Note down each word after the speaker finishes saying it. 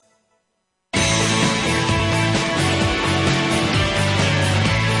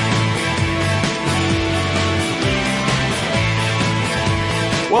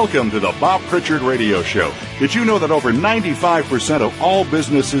Welcome to the Bob Pritchard Radio Show. Did you know that over 95% of all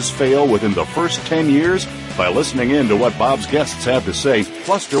businesses fail within the first 10 years? By listening in to what Bob's guests have to say,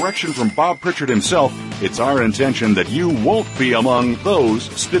 plus direction from Bob Pritchard himself, it's our intention that you won't be among those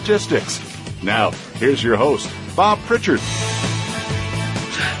statistics. Now, here's your host, Bob Pritchard.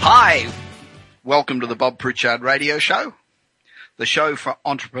 Hi, welcome to the Bob Pritchard Radio Show, the show for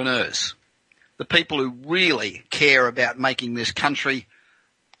entrepreneurs, the people who really care about making this country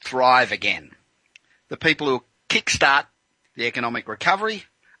thrive again, the people who kickstart the economic recovery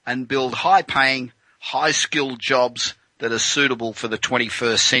and build high-paying, high-skilled jobs that are suitable for the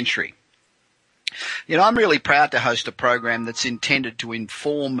 21st century. You know, I'm really proud to host a program that's intended to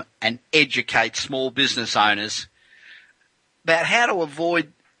inform and educate small business owners about how to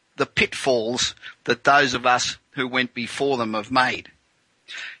avoid the pitfalls that those of us who went before them have made.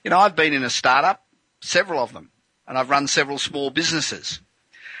 You know, I've been in a startup, several of them, and I've run several small businesses.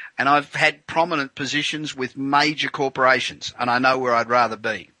 And I've had prominent positions with major corporations, and I know where I'd rather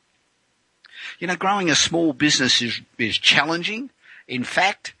be. You know, growing a small business is challenging. In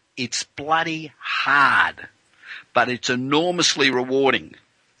fact, it's bloody hard, but it's enormously rewarding,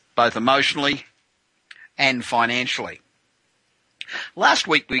 both emotionally and financially. Last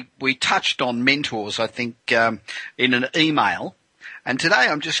week we touched on mentors, I think, in an email, and today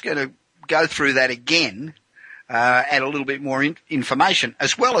I'm just going to go through that again, add a little bit more information,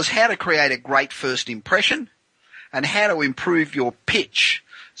 as well as how to create a great first impression and how to improve your pitch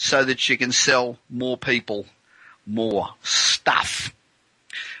so that you can sell more people more stuff.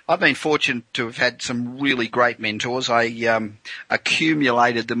 I've been fortunate to have had some really great mentors. I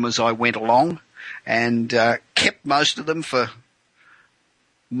accumulated them as I went along and kept most of them for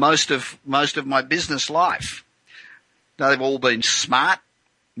most of my business life. Now, they've all been smart.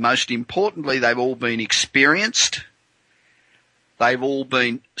 Most importantly, they've all been experienced. They've all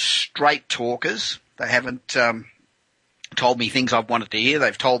been straight talkers. They haven't told me things I've wanted to hear.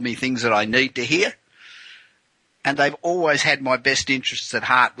 They've told me things that I need to hear. And they've always had my best interests at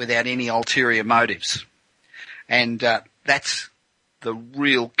heart without any ulterior motives. And that's the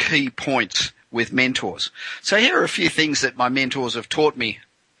real key points with mentors. So here are a few things that my mentors have taught me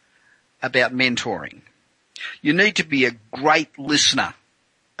about mentoring. You need to be a great listener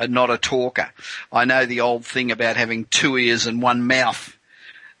and not a talker. I know the old thing about having two ears and one mouth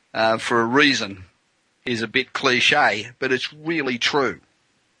for a reason is a bit cliche, but it's really true.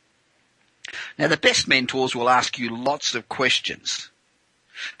 Now, the best mentors will ask you lots of questions.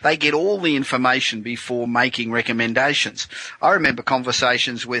 They get all the information before making recommendations. I remember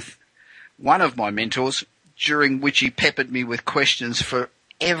conversations with one of my mentors during which he peppered me with questions for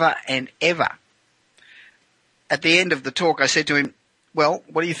ever and ever. At the end of the talk, I said to him, "Well,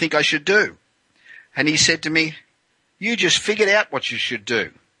 what do you think I should do?" And he said to me, "You just figured out what you should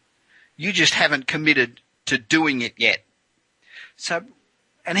do. You just haven't committed to doing it yet." So,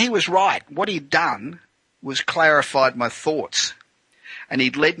 and he was right. What he'd done was clarified my thoughts, and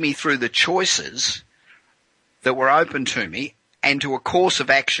he'd led me through the choices that were open to me and to a course of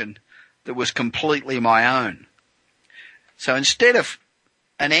action that was completely my own. So instead of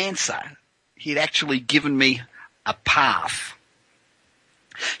an answer, he'd actually given me a path.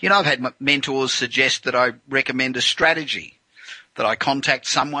 You know, I've had mentors suggest that I recommend a strategy, that I contact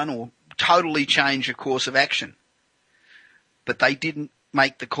someone or totally change a course of action. But they didn't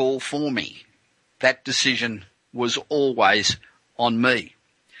make the call for me. That decision was always on me.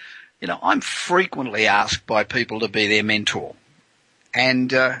 You know, I'm frequently asked by people to be their mentor.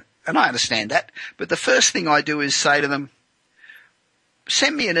 And I understand that. But the first thing I do is say to them,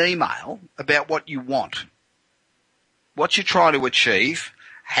 send me an email about what you want, what you're trying to achieve,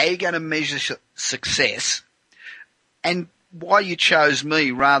 how you're going to measure success, and why you chose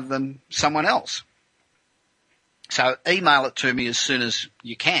me rather than someone else. So email it to me as soon as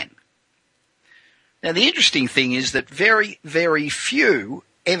you can. Now, the interesting thing is that very, very few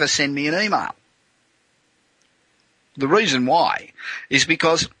ever send me an email. The reason why is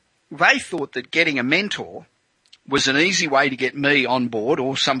because they thought that getting a mentor was an easy way to get me on board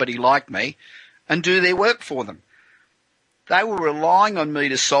or somebody like me and do their work for them. They were relying on me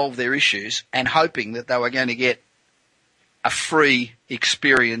to solve their issues and hoping that they were going to get a free,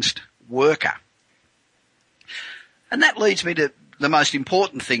 experienced worker. And that leads me to the most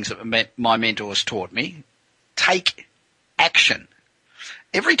important things that my mentors taught me. Take action.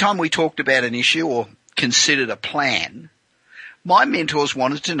 Every time we talked about an issue or considered a plan, my mentors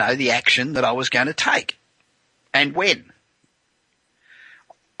wanted to know the action that I was going to take and when.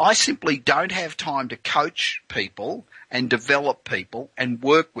 I simply don't have time to coach people and develop people and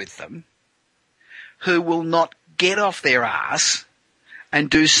work with them who will not get off their ass and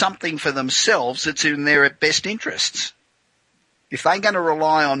do something for themselves that's in their best interests. If they're going to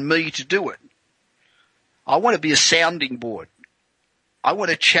rely on me to do it, I want to be a sounding board. I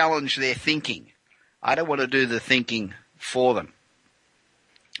want to challenge their thinking. I don't want to do the thinking for them.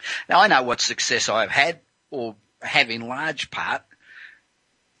 Now, I know what success I've had, or have in large part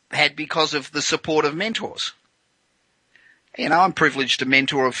had because of the support of mentors. You know, I'm privileged to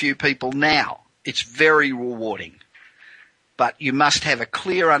mentor a few people now. It's very rewarding. But you must have a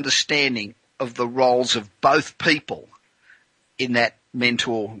clear understanding of the roles of both people in that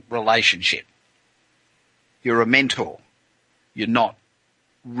mentor relationship. You're a mentor. You're not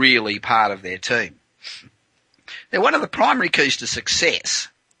really part of their team. Now, one of the primary keys to success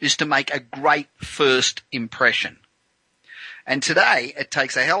is to make a great first impression. And today, it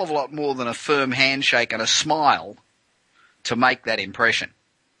takes a hell of a lot more than a firm handshake and a smile to make that impression.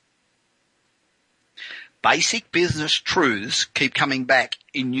 Basic business truths keep coming back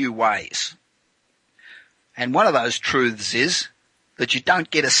in new ways. And one of those truths is that you don't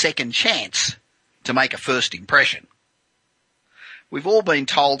get a second chance to make a first impression. We've all been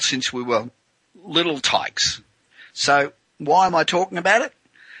told since we were little tykes. So why am I talking about it?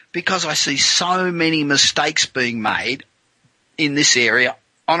 Because I see so many mistakes being made in this area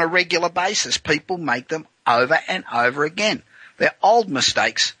on a regular basis. People make them over and over again. They're old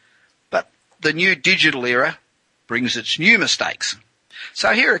mistakes, but the new digital era brings its new mistakes.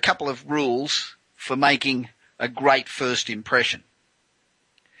 So here are a couple of rules for making a great first impression.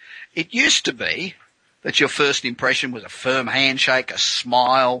 It used to be that your first impression was a firm handshake, a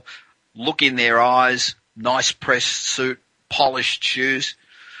smile, look in their eyes, nice pressed suit, polished shoes.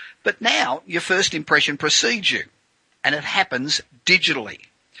 But now your first impression precedes you, and it happens digitally.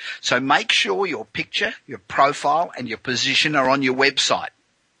 So make sure your picture, your profile, and your position are on your website,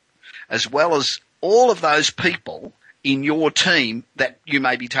 as well as all of those people in your team that you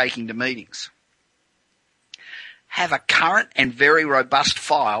may be taking to meetings. Have a current and very robust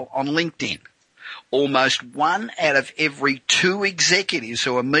file on LinkedIn. Almost 1 out of every 2 executives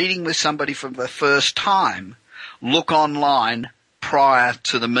who are meeting with somebody for the first time look online prior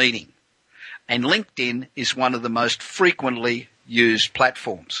to the meeting. And LinkedIn is one of the most frequently used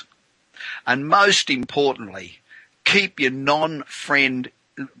platforms. And most importantly, keep your non-friend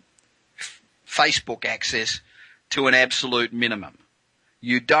Facebook access to an absolute minimum.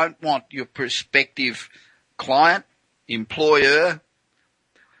 You don't want your prospective client, employer,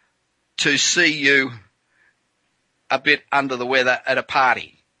 to see you a bit under the weather at a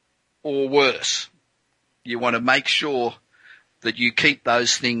party, or worse. You want to make sure that you keep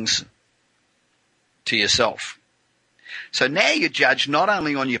those things to yourself. So now you judge not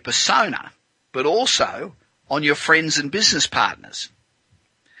only on your persona, but also on your friends and business partners.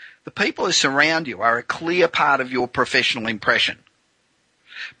 The people who surround you are a clear part of your professional impression.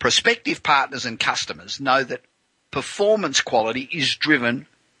 Prospective partners and customers know that performance quality is driven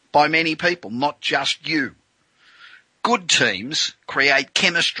by many people, not just you. Good teams create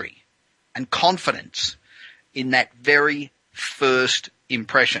chemistry and confidence in that very first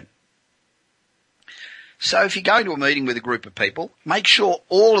impression. So if you go to a meeting with a group of people, make sure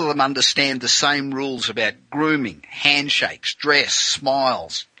all of them understand the same rules about grooming, handshakes, dress,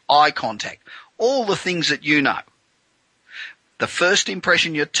 smiles, eye contact, all the things that you know. The first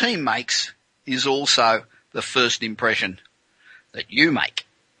impression your team makes is also the first impression that you make.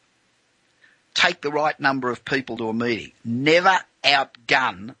 Take the right number of people to a meeting. Never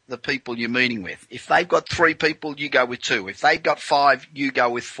outgun the people you're meeting with. If they've got 3 people, you go with 2. If they've got 5, you go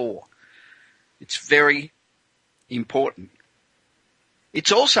with 4. It's very important.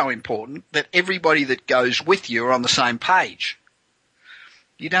 It's also important that everybody that goes with you are on the same page.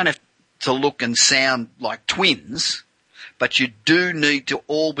 You don't have to look and sound like twins, but you do need to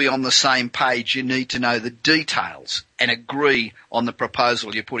all be on the same page. You need to know the details and agree on the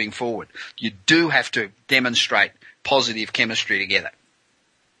proposal you're putting forward. You do have to demonstrate positive chemistry together.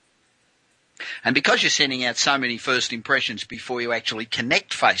 And because you're sending out so many first impressions before you actually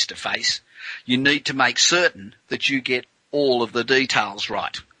connect face to face, you need to make certain that you get all of the details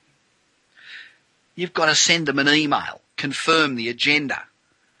right. You've got to send them an email, confirm the agenda,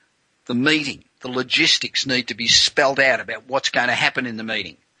 the meeting. The logistics need to be spelled out about what's going to happen in the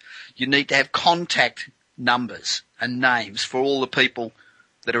meeting. You need to have contact numbers and names for all the people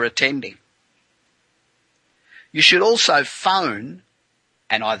that are attending. You should also phone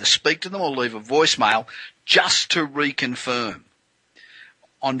and either speak to them or leave a voicemail just to reconfirm.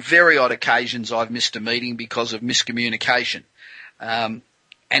 On very odd occasions, I've missed a meeting because of miscommunication, and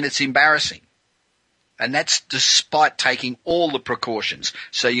it's embarrassing. And that's despite taking all the precautions.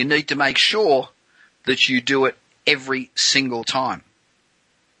 So you need to make sure that you do it every single time.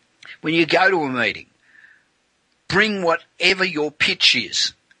 When you go to a meeting, bring whatever your pitch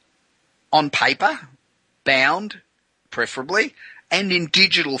is on paper, bound, preferably, and in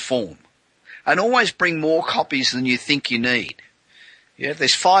digital form. And always bring more copies than you think you need. If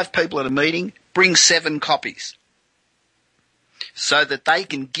there's 5 people at a meeting, bring 7 copies so that they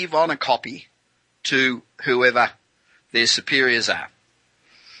can give on a copy to whoever their superiors are.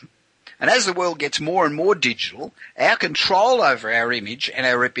 And as the world gets more and more digital, our control over our image and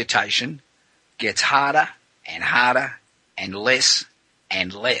our reputation gets harder and harder and less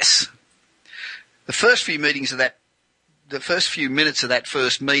and less. The first few minutes of that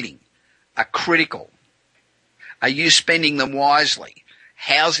first meeting are critical. Are you spending them wisely?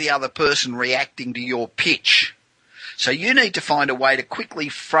 How's the other person reacting to your pitch? So you need to find a way to quickly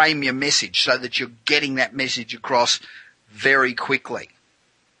frame your message so that you're getting that message across very quickly.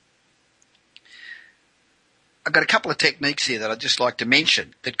 I've got a couple of techniques here that I'd just like to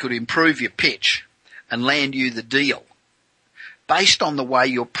mention that could improve your pitch and land you the deal based on the way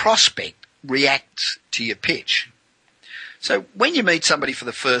your prospect reacts to your pitch. So when you meet somebody for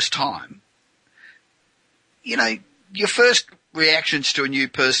the first time, your first reactions to a new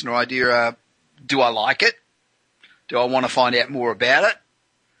person or idea are, do I like it? Do I want to find out more about it?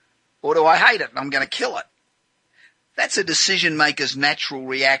 Or do I hate it and I'm going to kill it? That's a decision maker's natural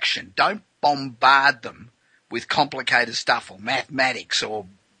reaction. Don't bombard them with complicated stuff or mathematics or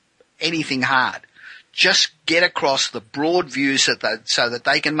anything hard. Just get across the broad view so that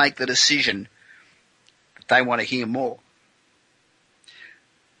they can make the decision that they want to hear more.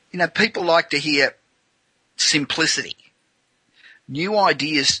 People like to hear simplicity. New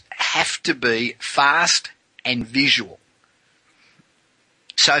ideas have to be fast and visual.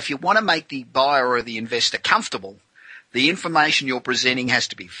 So if you want to make the buyer or the investor comfortable, the information you're presenting has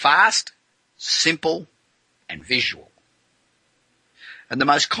to be fast, simple, and visual. And the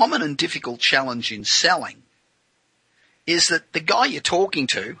most common and difficult challenge in selling is that the guy you're talking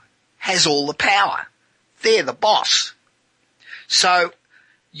to has all the power. They're the boss. So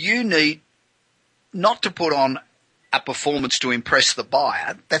you need not to put on a performance to impress the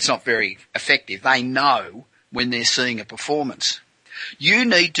buyer. That's not very effective. They know when they're seeing a performance. You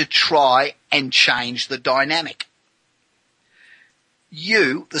need to try and change the dynamic.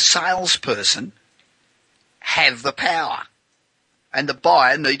 You, the salesperson, have the power, and the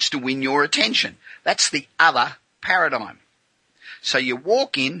buyer needs to win your attention. That's the other paradigm. So you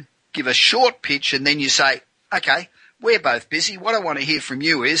walk in, give a short pitch, and then you say, okay, we're both busy. What I want to hear from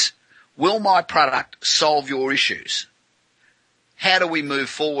you is, will my product solve your issues? How do we move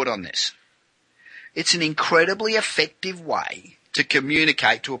forward on this? It's an incredibly effective way to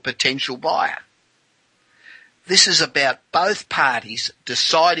communicate to a potential buyer. This is about both parties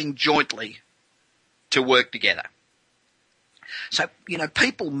deciding jointly to work together. So,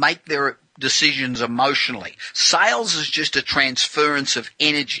 people make their decisions emotionally. Sales is just a transference of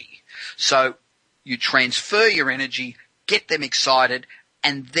energy. So you transfer your energy, get them excited,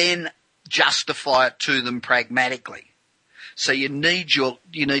 and then justify it to them pragmatically. So you need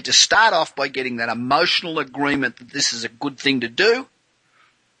to start off by getting that emotional agreement that this is a good thing to do,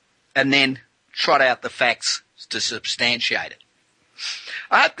 and then trot out the facts to substantiate it.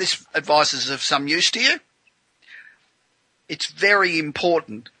 I hope this advice is of some use to you. It's very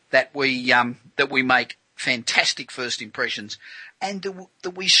important that we make fantastic first impressions, and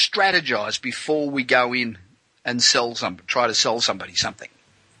that we strategize before we go in and try to sell somebody something.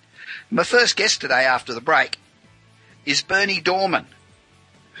 My first guest today after the break is Berny Dohrmann,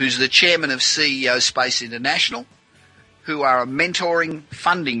 who's the chairman of CEO Space International, who are a mentoring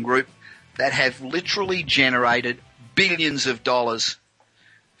funding group that have literally generated billions of dollars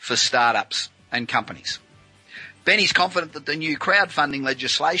for startups and companies. Benny's confident that the new crowdfunding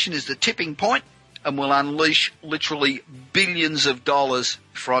legislation is the tipping point and will unleash literally billions of dollars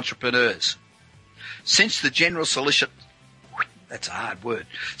for entrepreneurs. Since the general solicitation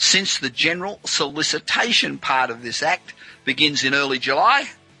part of this act begins in early July,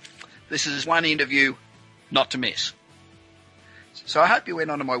 this is one interview not to miss. So I hope you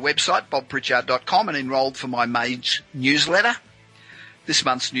went onto my website, bobpritchard.com, and enrolled for my Mage newsletter. This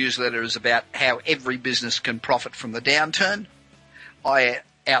month's newsletter is about how every business can profit from the downturn. I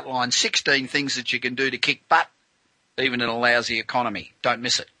outline 16 things that you can do to kick butt, even in a lousy economy. Don't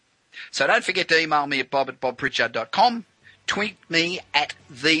miss it. So don't forget to email me at bob@bobpritchard.com. Tweet me at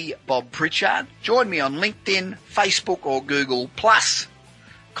 @TheBobPritchard. Join me on LinkedIn, Facebook or Google+.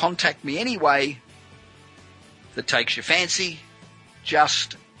 Contact me any way that takes your fancy.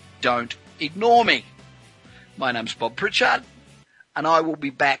 Just don't ignore me. My name's Bob Pritchard, and I will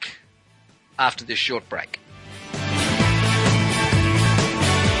be back after this short break.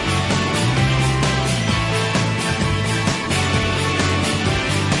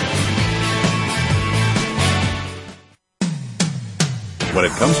 When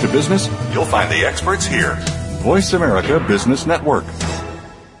it comes to business, you'll find the experts here. Voice America Business Network.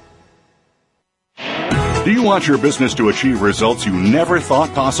 Do you want your business to achieve results you never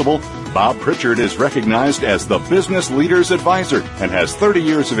thought possible? Bob Pritchard is recognized as the Business Leader's Advisor and has 30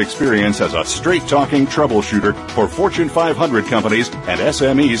 years of experience as a straight-talking troubleshooter for Fortune 500 companies and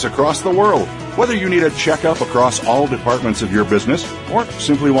SMEs across the world. Whether you need a checkup across all departments of your business or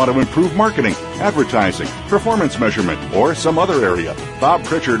simply want to improve marketing, advertising, performance measurement, or some other area, Bob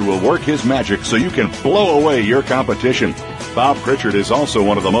Pritchard will work his magic so you can blow away your competition. Bob Pritchard is also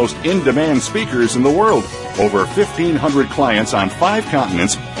one of the most in-demand speakers in the world. Over 1,500 clients on 5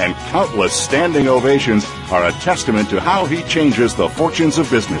 continents and countless standing ovations are a testament to how he changes the fortunes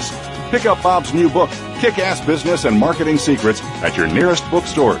of business. Pick up Bob's new book, Kick-Ass Business and Marketing Secrets, at your nearest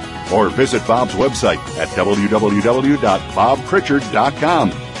bookstore, or visit Bob's website at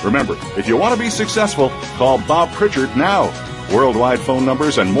www.bobpritchard.com. Remember, if you want to be successful, call Bob Pritchard now. Worldwide phone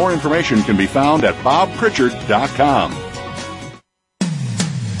numbers and more information can be found at bobpritchard.com.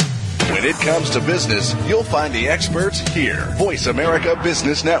 When it comes to business, you'll find the experts here. Voice America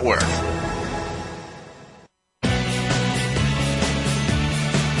Business Network.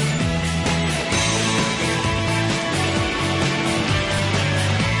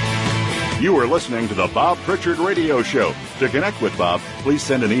 You are listening to the Bob Pritchard Radio Show. To connect with Bob, please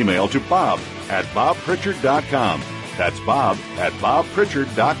send an email to bob@bobpritchard.com. That's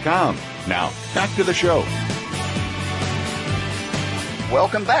bob@bobpritchard.com. Now, back to the show.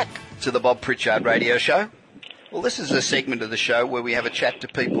 Welcome back to the Bob Pritchard Radio Show. Well, this is a segment of the show where we have a chat to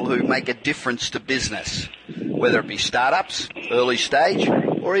people who make a difference to business, whether it be startups, early stage,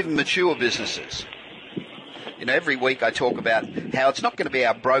 or even mature businesses. You know, every week I talk about how it's not going to be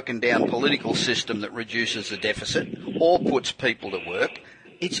our broken down political system that reduces the deficit or puts people to work.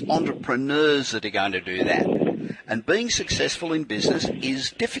 It's entrepreneurs that are going to do that. And being successful in business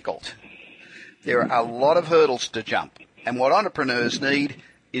is difficult. There are a lot of hurdles to jump. And what entrepreneurs need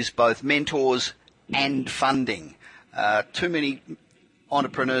is both mentors and funding. Too many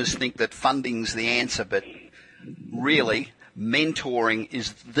entrepreneurs think that funding's the answer, but really, mentoring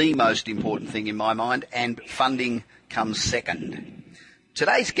is the most important thing in my mind, and funding comes second.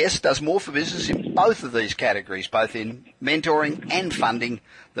 Today's guest does more for business in both of these categories, both in mentoring and funding,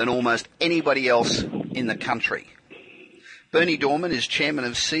 than almost anybody else in the country. Berny Dohrmann is chairman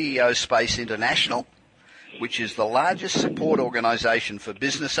of CEO Space International, which is the largest support organisation for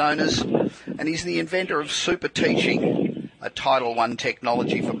business owners, and he's the inventor of Super Teaching, a Title I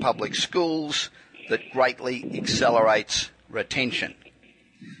technology for public schools that greatly accelerates retention.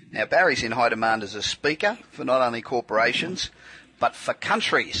 Now, Barry's in high demand as a speaker for not only corporations, but for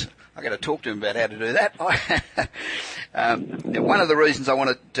countries. I've got to talk to him about how to do that. One of the reasons I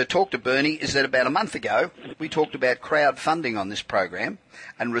wanted to talk to Bernie is that about a month ago, we talked about crowdfunding on this program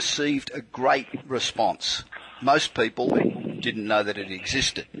and received a great response. Most people didn't know that it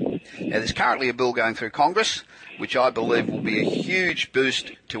existed. Now, there's currently a bill going through Congress, which I believe will be a huge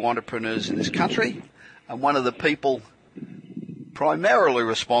boost to entrepreneurs in this country. And one of the people primarily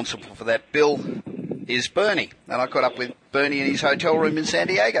responsible for that bill is Bernie. And I caught up with Bernie in his hotel room in San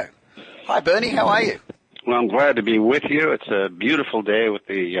Diego. Hi, Bernie. How are you? Well, I'm glad to be with you. It's a beautiful day with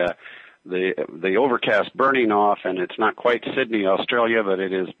the overcast burning off, and it's not quite Sydney, Australia, but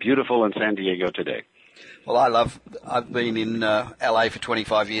it is beautiful in San Diego today. Well, I've been in LA for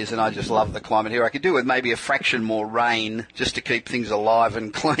 25 years, and I just love the climate here. I could do with maybe a fraction more rain just to keep things alive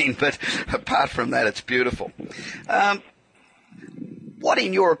and clean, but apart from that, it's beautiful. What,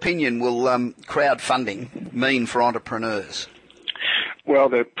 in your opinion, will crowdfunding mean for entrepreneurs? Well,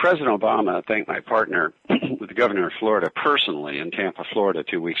 President Obama thanked my partner, the governor of Florida, personally in Tampa, Florida,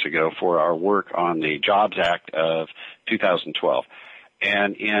 2 weeks ago for our work on the Jobs Act of 2012.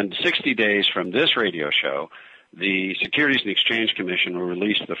 And in 60 days from this radio show, the Securities and Exchange Commission will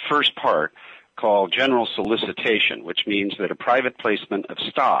release the first part called General Solicitation, which means that a private placement of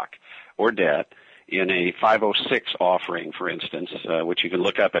stock or debt in a 506 offering, for instance, which you can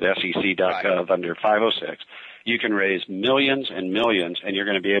look up at sec.gov under 506, you can raise millions and millions, and you're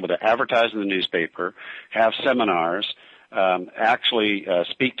going to be able to advertise in the newspaper, have seminars, actually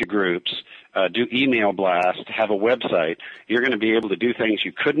speak to groups, do email blasts, have a website. You're going to be able to do things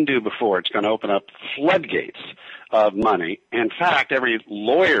you couldn't do before. It's going to open up floodgates of money. In fact, every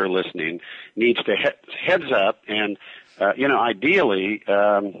lawyer listening needs to heads up and, ideally,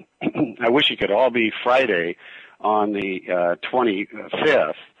 I wish it could all be Friday on the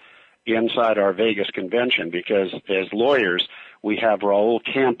 25th inside our Vegas convention, because as lawyers, we have Raul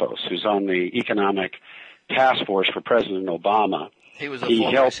Campos, who's on the economic task force for President Obama. He was a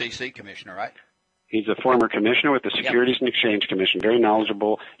former SEC commissioner, right? He's a former commissioner with the Securities and Exchange Commission, very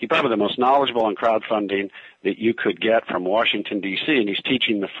knowledgeable. He's probably the most knowledgeable on crowdfunding that you could get from Washington, D.C., and he's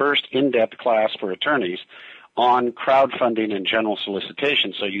teaching the first in-depth class for attorneys on crowdfunding and general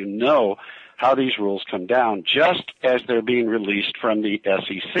solicitation, so you know how these rules come down just as they're being released from the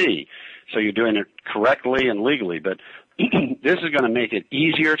SEC. So you're doing it correctly and legally, but this is going to make it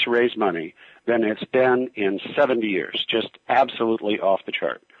easier to raise money than it's been in 70 years, just absolutely off the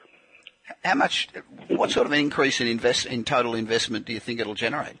chart. What sort of increase in total investment do you think it'll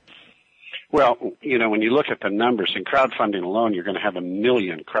generate? Well, when you look at the numbers in crowdfunding alone, you're going to have 1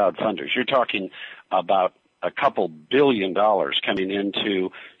 million crowdfunders. You're talking about a couple $2 billion coming into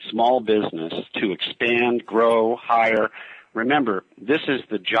small business to expand, grow, hire. Remember, this is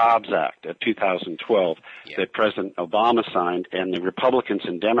the Jobs Act of 2012 that President Obama signed, and the Republicans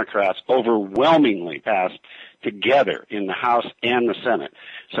and Democrats overwhelmingly passed together in the House and the Senate.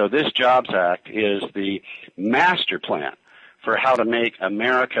 So this Jobs Act is the master plan for how to make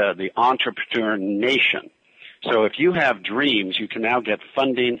America the entrepreneur nation. So if you have dreams, you can now get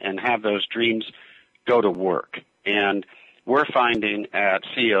funding and have those dreams go to work. And we're finding at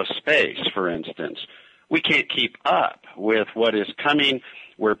CEO Space, for instance, we can't keep up with what is coming,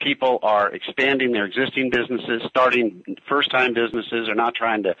 where people are expanding their existing businesses, starting first-time businesses, are not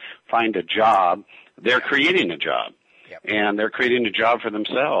trying to find a job. They're creating a job. And they're creating a job for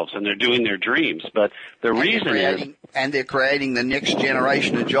themselves, and they're doing their dreams. But the reason is... And they're creating the next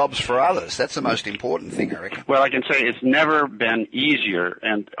generation of jobs for others. That's the most important thing, I reckon. Well, I can say it's never been easier.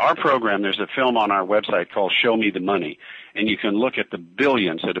 And our program, there's a film on our website called Show Me the Money. And you can look at the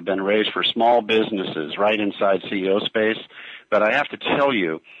billions that have been raised for small businesses right inside CEO Space. But I have to tell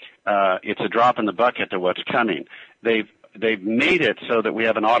you, it's a drop in the bucket to what's coming. They've made it so that we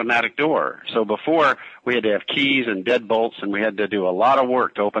have an automatic door. So before, we had to have keys and deadbolts, and we had to do a lot of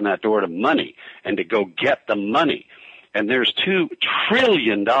work to open that door to money and to go get the money. And there's $2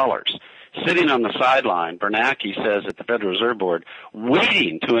 trillion sitting on the sideline, Bernanke says at the Federal Reserve Board,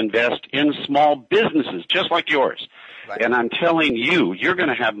 waiting to invest in small businesses just like yours. Right. And I'm telling you, you're going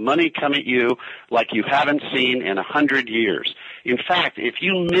to have money come at you like you haven't seen in 100 years. In fact, if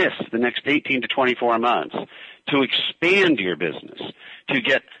you miss the next 18 to 24 months to expand your business, to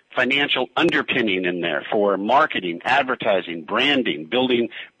get financial underpinning in there for marketing, advertising, branding, building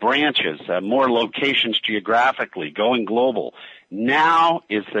branches, more locations geographically, going global, now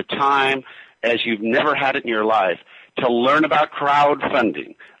is the time, as you've never had it in your life, to learn about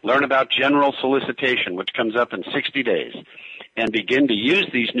crowdfunding, learn about general solicitation, which comes up in 60 days, and begin to use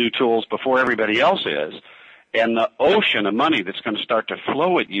these new tools before everybody else is. And the ocean of money that's going to start to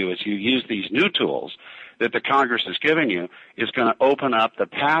flow at you as you use these new tools that the Congress is giving you is going to open up the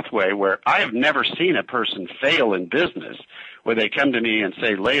pathway where I have never seen a person fail in business, where they come to me and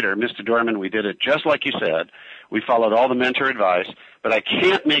say later, Mr. Dohrmann, we did it just like you said. We followed all the mentor advice, but I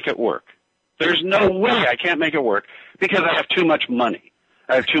can't make it work. There's no way I can't make it work because I have too much money.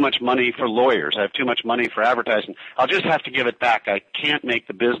 I have too much money for lawyers. I have too much money for advertising. I'll just have to give it back. I can't make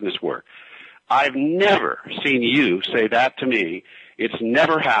the business work. I've never seen you say that to me. It's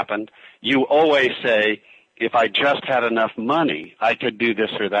never happened. You always say, if I just had enough money, I could do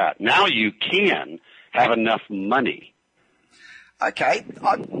this or that. Now you can have enough money. Okay.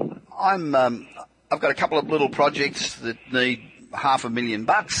 I've got a couple of little projects that need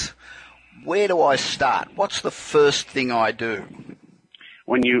 $500,000. Where do I start? What's the first thing I do?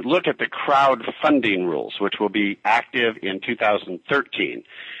 When you look at the crowdfunding rules, which will be active in 2013,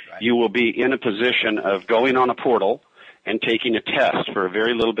 right, you will be in a position of going on a portal and taking a test for a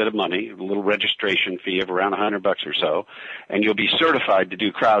very little bit of money, a little registration fee of around $100 or so, and you'll be certified to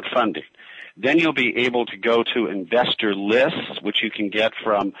do crowdfunding. Then you'll be able to go to investor lists, which you can get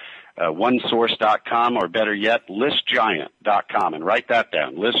from onesource.com, or better yet, listgiant.com, and write that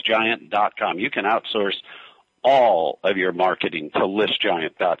down, listgiant.com. You can outsource all of your marketing to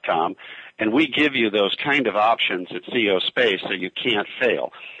listgiant.com, and we give you those kind of options at CEO Space so you can't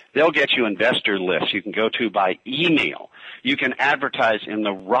fail. They'll get you investor lists you can go to by email. You can advertise in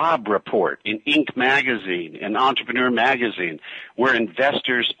the Rob Report, in Inc. magazine, in Entrepreneur magazine, where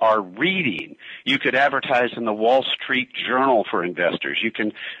investors are reading. You could advertise in the Wall Street Journal for investors. You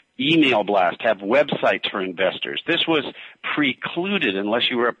can email blast, have websites for investors. This was precluded unless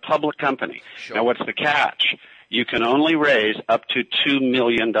you were a public company. Sure. Now, what's the catch? You can only raise up to $2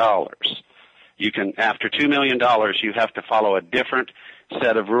 million. You can, after $2 million, you have to follow a different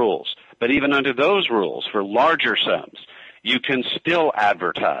set of rules. But even under those rules, for larger sums, you can still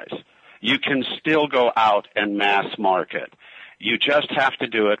advertise. You can still go out and mass market. You just have to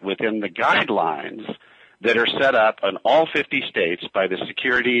do it within the guidelines that are set up in all 50 states by the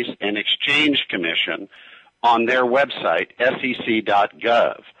Securities and Exchange Commission on their website,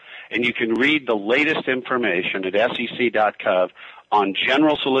 sec.gov. And you can read the latest information at sec.gov on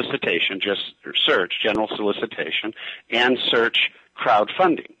general solicitation. Just search general solicitation and search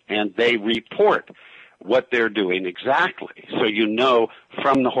crowdfunding. And they report what they're doing exactly, so you know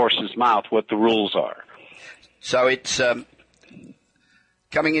from the horse's mouth what the rules are. So it's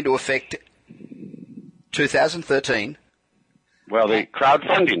coming into effect 2013. Well, the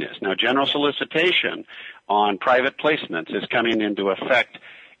crowdfunding is. Now, general solicitation on private placements is coming into effect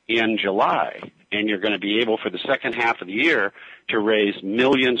in July, and you're going to be able for the second half of the year to raise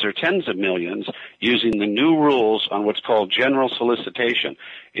millions or tens of millions using the new rules on what's called general solicitation.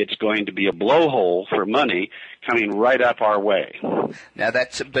 It's going to be a blowhole for money coming right up our way. Now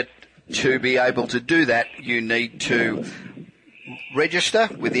but to be able to do that, you need to register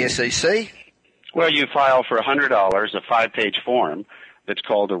with the SEC. Well, you file for $100 a 5-page form that's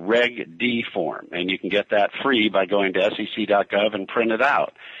called a Reg D form, and you can get that free by going to sec.gov and print it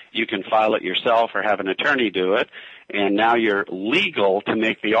out. You can file it yourself or have an attorney do it, and now you're legal to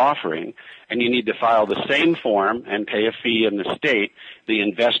make the offering, and you need to file the same form and pay a fee in the state the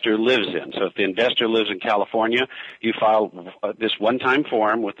investor lives in. So if the investor lives in California, you file this one-time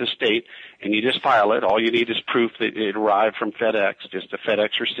form with the state, and you just file it. All you need is proof that it arrived from FedEx, just a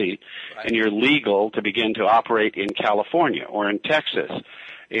FedEx receipt, right. And you're legal to begin to operate in California or in Texas.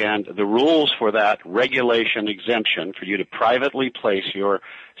 And the rules for that regulation exemption for you to privately place your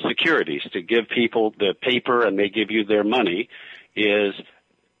securities, to give people the paper and they give you their money, is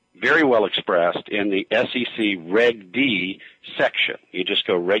very well expressed in the SEC Reg D section. You just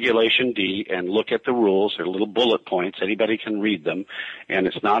go Regulation D and look at the rules. They're little bullet points. Anybody can read them, and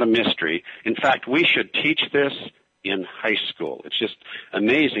it's not a mystery. In fact, we should teach this in high school. It's just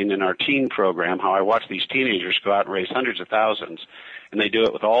amazing in our teen program how I watch these teenagers go out and raise hundreds of thousands, and they do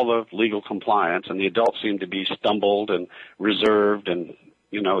it with all the legal compliance, and the adults seem to be stumbled and reserved, and,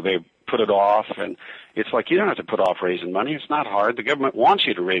 you know, they put it off. And it's like, you don't have to put off raising money. It's not hard. The government wants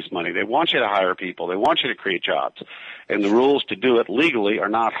you to raise money. They want you to hire people. They want you to create jobs. And the rules to do it legally are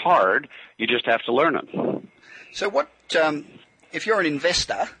not hard. You just have to learn them. So what, if you're an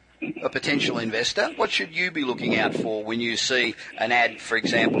investor, a potential investor, what should you be looking out for when you see an ad, for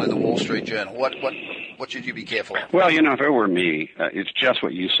example, in the Wall Street Journal? What should you be careful of? Well, you know, if it were me, it's just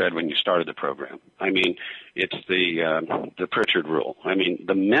what you said when you started the program. I mean, it's the Pritchard rule. I mean,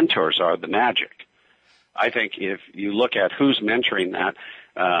 the mentors are the magic. I think if you look at who's mentoring that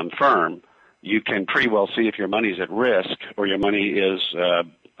firm, you can pretty well see if your money's at risk or your money is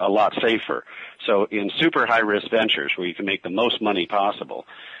a lot safer. So in super high-risk ventures where you can make the most money possible,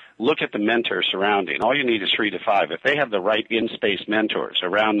 look at the mentors surrounding. All you need is 3 to 5. If they have the right in-space mentors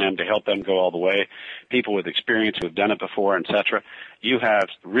around them to help them go all the way, people with experience who have done it before, etc., you have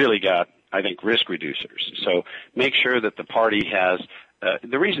really got, I think, risk reducers. So make sure that the party has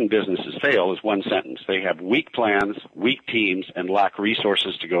the reason businesses fail is one sentence. They have weak plans, weak teams, and lack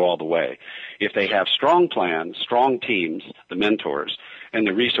resources to go all the way. If they have strong plans, strong teams, the mentors, and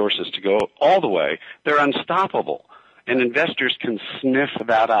the resources to go all the way, they're unstoppable. And investors can sniff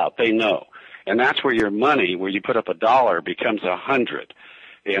that out. They know. And that's where your money, where you put up $1, becomes 100.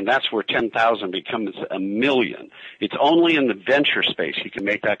 And that's where 10,000 becomes 1,000,000. It's only in the venture space you can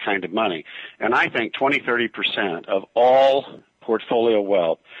make that kind of money. And I think 20-30% of all portfolio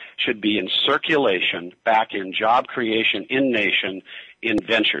wealth should be in circulation, back in job creation, in nation, in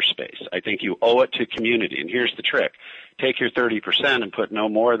venture space. I think you owe it to community. And here's the trick. Take your 30% and put no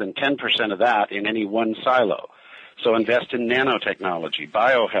more than 10% of that in any one silo. So invest in nanotechnology,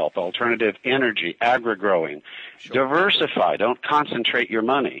 biohealth, alternative energy, agri-growing. Sure. Diversify. Don't concentrate your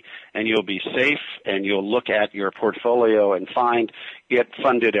money. And you'll be safe, and you'll look at your portfolio and find it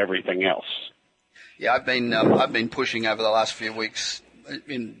funded everything else. Yeah, I've been pushing over the last few weeks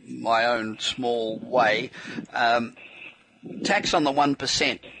in my own small way. Tax on the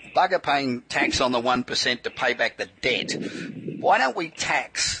 1%. Bugger paying tax on the 1% to pay back the debt. Why don't we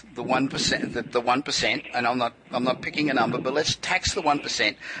tax the 1%? The 1%, and I'm not picking a number, but let's tax the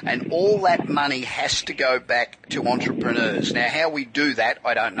 1%, and all that money has to go back to entrepreneurs. Now, how we do that,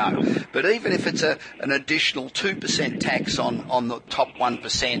 I don't know. But even if it's an additional 2% tax on the top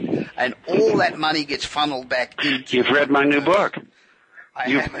 1%, and all that money gets funneled back into... You've read my new book. I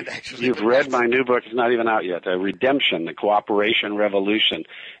haven't actually. You've read my new book. It's not even out yet. Redemption, the Cooperation Revolution.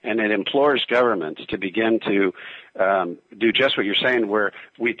 And it implores governments to begin to do just what you're saying, where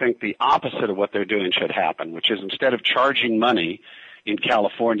we think the opposite of what they're doing should happen, which is instead of charging money in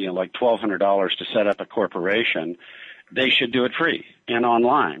California, like $1,200 to set up a corporation, they should do it free and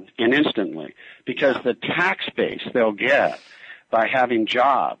online and instantly, because the tax base they'll get by having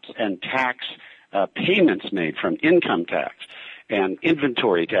jobs and tax payments made from income tax and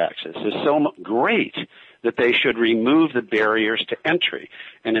inventory taxes is so great that they should remove the barriers to entry.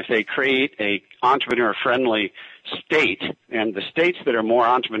 And if they create a entrepreneur-friendly state, and the states that are more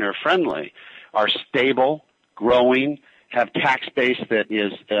entrepreneur-friendly are stable, growing, have tax base that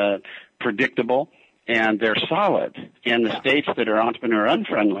is predictable, and they're solid. And the states that are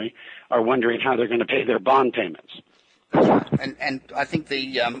entrepreneur-unfriendly are wondering how they're going to pay their bond payments. And I think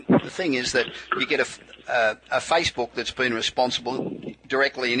the thing is that you get a Facebook that's been responsible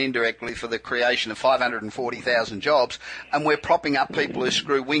directly and indirectly for the creation of 540,000 jobs, and we're propping up people who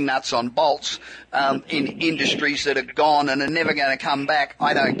screw wing nuts on bolts in industries that are gone and are never going to come back.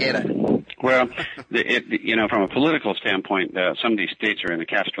 I don't get it. Well, from a political standpoint, some of these states are in a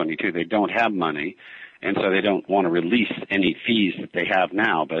catch-22. They don't have money, and so they don't want to release any fees that they have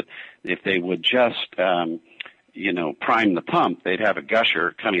now. But if they would just prime the pump, they'd have a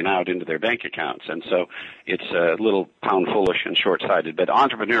gusher coming out into their bank accounts. And so it's a little pound foolish and short-sighted. But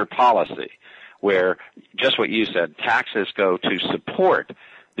entrepreneur policy, where just what you said, taxes go to support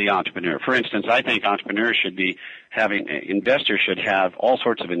the entrepreneur. For instance, I think entrepreneurs should be investors should have all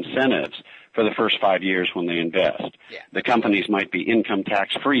sorts of incentives for the first 5 years when they invest. Yeah. The companies might be income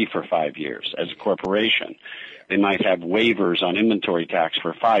tax free for 5 years as a corporation. They might have waivers on inventory tax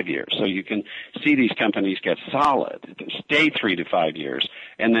for 5 years. So you can see these companies get solid, stay 3 to 5 years,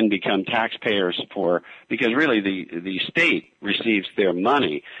 and then become taxpayers because really the state receives their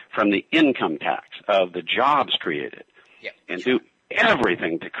money from the income tax of the jobs created. Yep. And do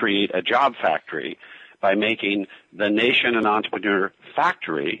everything to create a job factory by making the nation an entrepreneur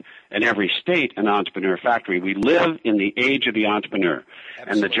factory and every state an entrepreneur factory. We live in the age of the entrepreneur.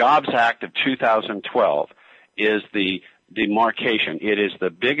 Absolutely. And the Jobs Act of 2012 is the demarcation. It is the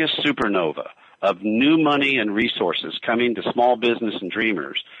biggest supernova of new money and resources coming to small business and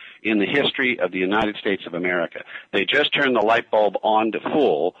dreamers in the history of the United States of America. They just turned the light bulb on to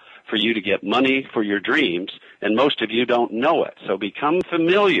full for you to get money for your dreams, and most of you don't know it. So become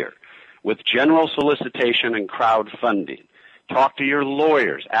familiar with general solicitation and crowdfunding. Talk to your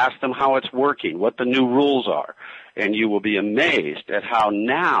lawyers. Ask them how it's working, what the new rules are, and you will be amazed at how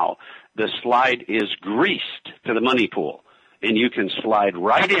now the slide is greased to the money pool, and you can slide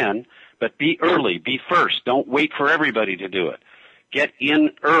right in, but be early, be first. Don't wait for everybody to do it. Get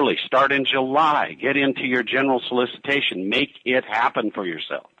in early. Start in July. Get into your general solicitation. Make it happen for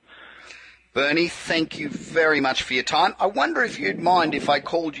yourself. Bernie, thank you very much for your time. I wonder if you'd mind if I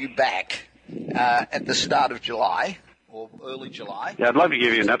called you back at the start of July or early July. Yeah, I'd love to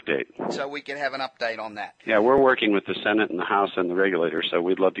give you an update. So we can have an update on that. Yeah, we're working with the Senate and the House and the regulators, so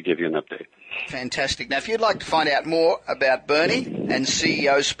we'd love to give you an update. Fantastic. Now, if you'd like to find out more about Bernie and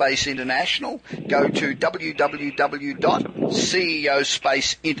CEO Space International, go to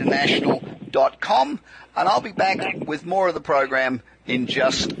www.ceospaceinternational.com, and I'll be back with more of the program in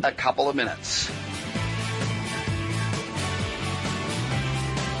just a couple of minutes.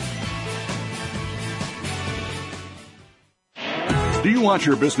 Do you want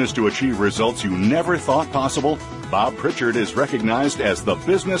your business to achieve results you never thought possible? Bob Pritchard is recognized as the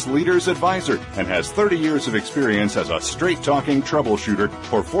Business Leader's Advisor and has 30 years of experience as a straight-talking troubleshooter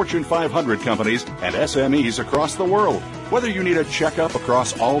for Fortune 500 companies and SMEs across the world. Whether you need a checkup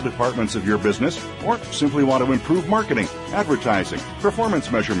across all departments of your business or simply want to improve marketing, advertising, performance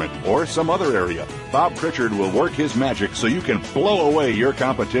measurement, or some other area, Bob Pritchard will work his magic so you can blow away your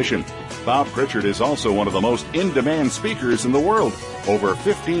competition. Bob Pritchard is also one of the most in-demand speakers in the world. Over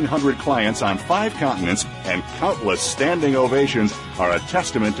 1,500 clients on 5 continents and countless standing ovations are a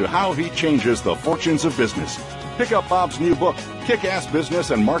testament to how he changes the fortunes of business. Pick up Bob's new book, Kick-Ass Business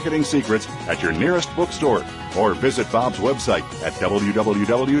and Marketing Secrets, at your nearest bookstore, or visit Bob's website at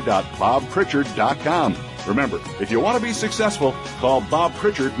www.bobpritchard.com. Remember, if you want to be successful, call Bob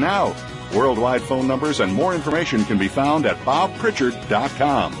Pritchard now. Worldwide phone numbers and more information can be found at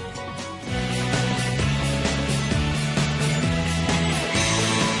bobpritchard.com.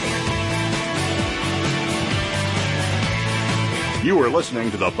 You are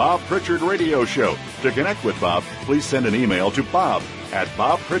listening to the Bob Pritchard Radio Show. To connect with Bob, please send an email to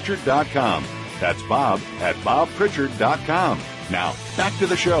bob@bobpritchard.com. That's bob@bobpritchard.com. Now, back to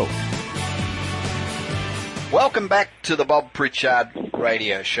the show. Welcome back to the Bob Pritchard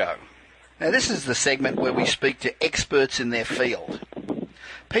Radio Show. Now, this is the segment where we speak to experts in their field.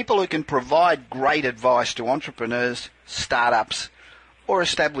 People who can provide great advice to entrepreneurs, startups, or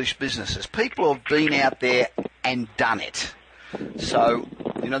established businesses. People who have been out there and done it. So,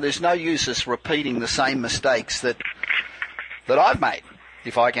 there's no use us repeating the same mistakes that that I've made.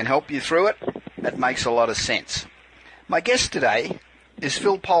 If I can help you through it, that makes a lot of sense. My guest today is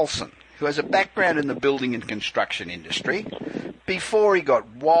Phil Poulson, who has a background in the building and construction industry before he got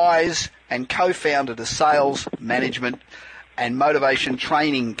wise and co-founded a sales, management and motivation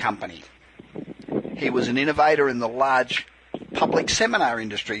training company. He was an innovator in the large public seminar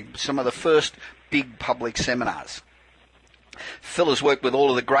industry, some of the first big public seminars. Phil has worked with all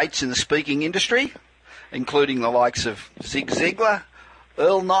of the greats in the speaking industry, including the likes of Zig Ziglar,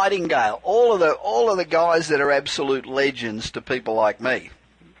 Earl Nightingale, all of the guys that are absolute legends to people like me.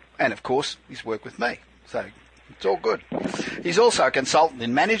 And of course, he's worked with me, so it's all good. He's also a consultant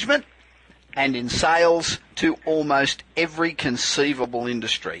in management and in sales to almost every conceivable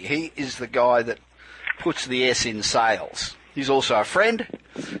industry. He is the guy that puts the S in sales. He's also a friend,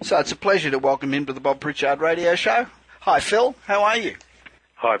 so it's a pleasure to welcome him to the Bob Pritchard Radio Show. Hi, Phil. How are you?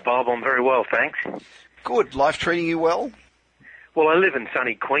 Hi, Bob. I'm very well, thanks. Good. Life treating you well? Well, I live in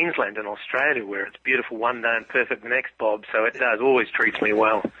sunny Queensland in Australia, where it's beautiful one day and perfect the next, Bob, so it does always treats me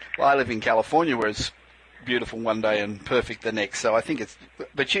well. Well, I live in California, where it's beautiful one day and perfect the next, so I think it's...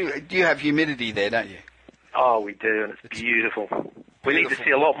 But you have humidity there, don't you? Oh, we do, and it's beautiful. We need to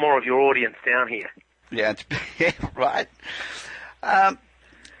see a lot more of your audience down here. Yeah, right.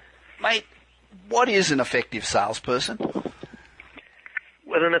 Mate, what is an effective salesperson?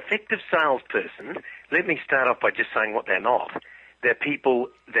 Well, an effective salesperson, let me start off by just saying what they're not. They're people,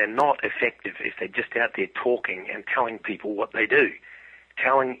 they're not effective if they're just out there talking and telling people what they do.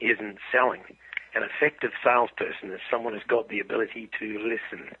 Telling isn't selling. An effective salesperson is someone who's got the ability to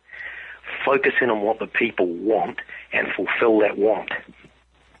listen, focus in on what the people want, and fulfill that want.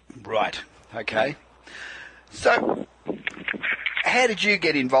 Right. Okay. So, how did you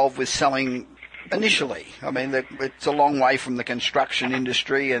get involved with selling initially? I mean, it's a long way from the construction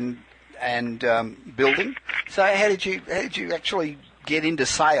industry and building. So, how did you actually get into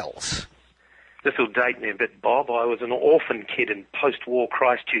sales? This will date me a bit, Bob. I was an orphan kid in post-war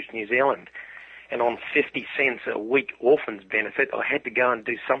Christchurch, New Zealand, and on 50 cents a week orphans benefit, I had to go and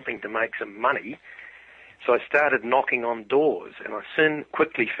do something to make some money. So I started knocking on doors, and I soon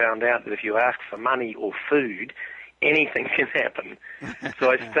quickly found out that if you ask for money or food, anything can happen. So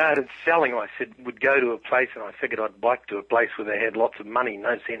I started selling. I would go to a place, and I figured I'd bike to a place where they had lots of money,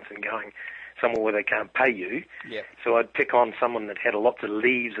 no sense in going somewhere where they can't pay you. Yep. So I'd pick on someone that had lots of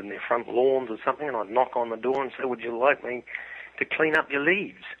leaves in their front lawns or something, and I'd knock on the door and say, would you like me to clean up your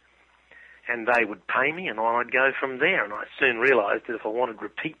leaves? And they would pay me, and I'd go from there. And I soon realised that if I wanted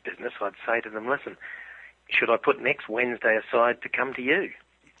repeat business, I'd say to them, listen, should I put next Wednesday aside to come to you?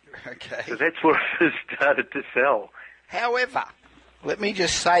 Okay. So that's where I first started to sell. However, let me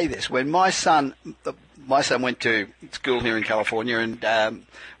just say this. When my son went to school here in California, and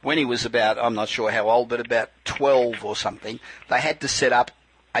when he was about, I'm not sure how old, but about 12 or something, they had to set up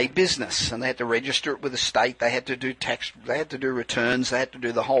a business, and they had to register it with the state. They had to do tax, they had to do returns, they had to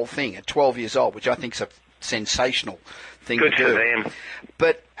do the whole thing at 12 years old, which I think is a sensational thing Good to do. for them.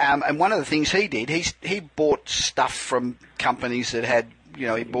 But and one of the things he did, he bought stuff from companies that had,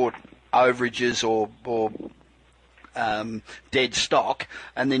 he bought overages or dead stock,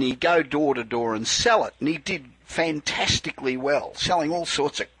 and then he'd go door to door and sell it, and he did fantastically well, selling all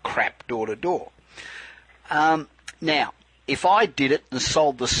sorts of crap door to door. Now, if I did it and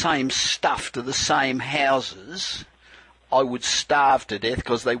sold the same stuff to the same houses, I would starve to death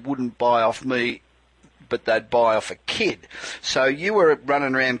because they wouldn't buy off me, but they'd buy off a kid. So you were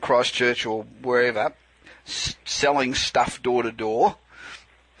running around Christchurch or wherever, selling stuff door to door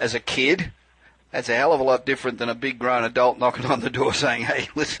as a kid. That's a hell of a lot different than a big grown adult knocking on the door saying, hey,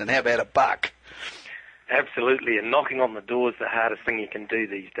 listen, how about $1? Absolutely, and knocking on the door is the hardest thing you can do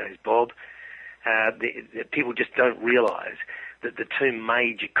these days, Bob. People just don't realise that the two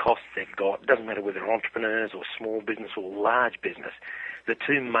major costs they've got, doesn't matter whether they're entrepreneurs or small business or large business, the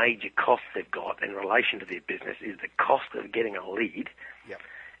two major costs they've got in relation to their business is the cost of getting a lead. Yep.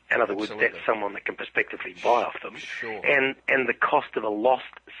 In other words, Absolutely. that's someone that can prospectively buy off them. Sure. And the cost of a lost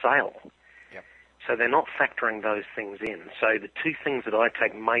sale. Yep. So they're not factoring those things in. So the two things that I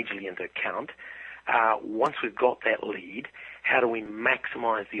take majorly into account are, once we've got that lead, how do we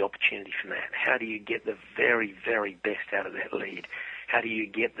maximise the opportunity from that? How do you get the very, very best out of that lead? How do you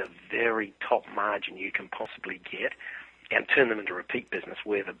get the very top margin you can possibly get and turn them into repeat business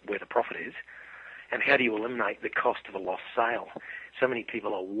where the profit is? And how do you eliminate the cost of a lost sale? So many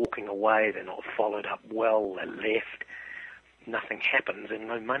people are walking away, they're not followed up well, they're left, nothing happens, and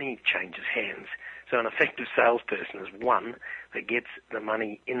no money changes hands. So an effective salesperson is one that gets the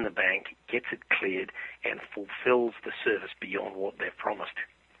money in the bank, gets it cleared, and fulfills the service beyond what they've promised.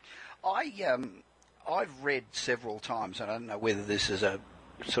 I've read several times, and I don't know whether this is a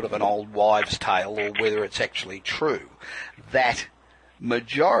sort of an old wives' tale or whether it's actually true, that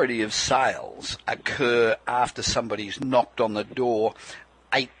majority of sales occur after somebody's knocked on the door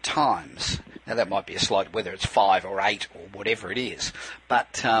 8 times. Now that might be a slight, whether it's 5 or 8 or whatever it is,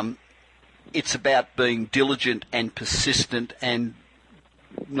 but it's about being diligent and persistent and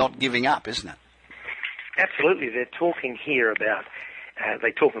not giving up, isn't it? Absolutely. They're talking here about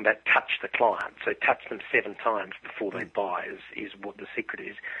touch the client, so touch them 7 times before they buy is what the secret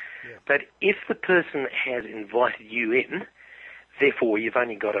is. Yeah. But if the person has invited you in, therefore you've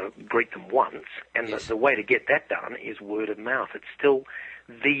only got to greet them once, and yes. the way to get that done is word of mouth. It's still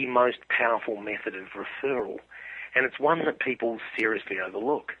the most powerful method of referral, and it's one that people seriously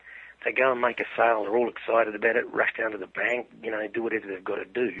overlook. They go and make a sale, they're all excited about it, rush down to the bank, do whatever they've got to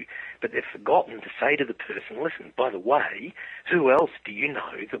do, but they've forgotten to say to the person, listen, by the way, who else do you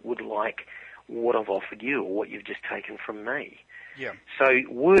know that would like what I've offered you or what you've just taken from me? Yeah. So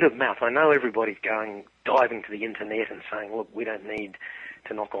word of mouth, I know everybody's diving to the internet and saying, look, we don't need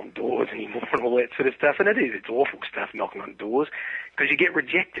to knock on doors anymore and all that sort of stuff, and it's awful stuff knocking on doors because you get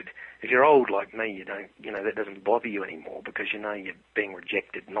rejected. If you're old like me, you don't, that doesn't bother you anymore because you're being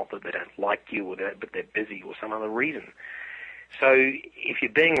rejected, not that they don't like you but they're busy or some other reason. So if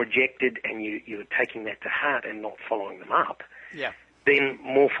you're being rejected and you're taking that to heart and not following them up, yeah, then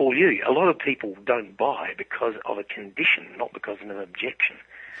more for you. A lot of people don't buy because of a condition, not because of an objection.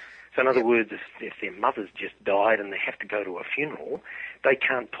 So in other words, if their mother's just died and they have to go to a funeral, they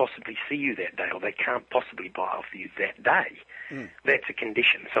can't possibly see you that day or they can't possibly buy off you that day. Mm. That's a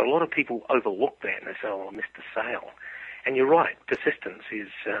condition. So a lot of people overlook that and they say, oh, I missed the sale. And you're right, persistence is,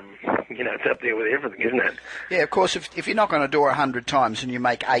 it's up there with everything, isn't it? Yeah, of course, if you knock on a door 100 times and you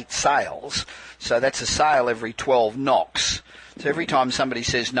make 8 sales, so that's a sale every 12 knocks. So every time somebody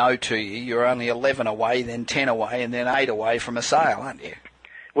says no to you, you're only 11 away, then 10 away, and then 8 away from a sale, aren't you?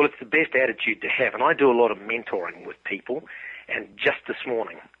 Well, it's the best attitude to have, and I do a lot of mentoring with people, and just this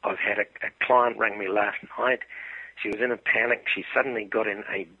morning I've had a client rang me last night. She was in a panic. She suddenly got in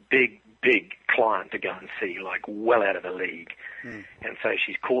a big client to go and see, like well out of the league. Mm. And so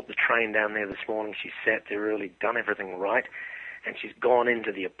she's caught the train down there this morning. She sat there early, done everything right, and she's gone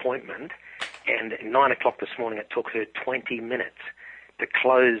into the appointment, and at 9 o'clock this morning it took her 20 minutes to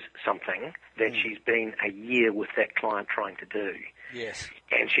close something that she's been a year with that client trying to do. Yes.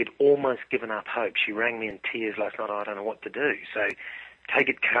 And she'd almost given up hope. She rang me in tears last night, I don't know what to do. So take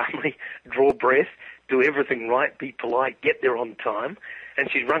it calmly, draw breath, do everything right, be polite, get there on time. And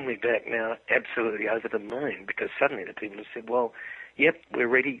she's rung me back now absolutely over the moon because suddenly the people have said, well, yep, we're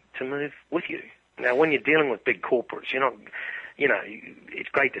ready to move with you. Now, when you're dealing with big corporates, you're not, it's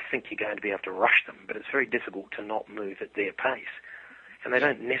great to think you're going to be able to rush them, but it's very difficult to not move at their pace. And they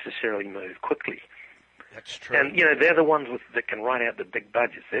don't necessarily move quickly. That's true. And, they're the ones that can write out the big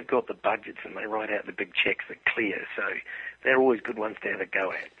budgets. They've got the budgets and they write out the big checks that clear. So they're always good ones to have a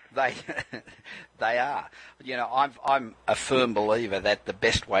go at. They are. I'm a firm believer that the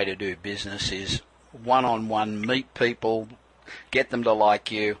best way to do business is one-on-one, meet people, get them to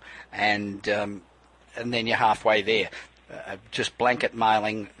like you, and then you're halfway there. Just blanket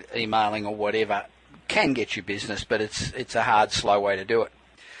mailing, emailing or whatever can get you business, but it's a hard, slow way to do it.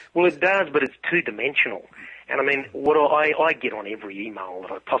 Well, it does, but it's two-dimensional. And I mean, what I get on every email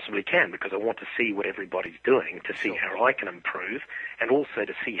that I possibly can because I want to see what everybody's doing, to see how I can improve, and also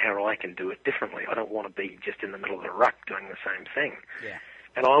to see how I can do it differently. I don't want to be just in the middle of the ruck doing the same thing. Yeah.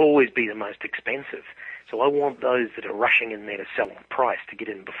 And I'll always be the most expensive. So I want those that are rushing in there to sell on price to get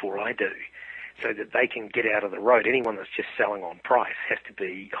in before I do, so that they can get out of the road. Anyone that's just selling on price has to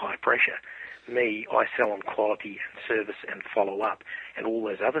be high pressure. Me, I sell on quality and service and follow up and all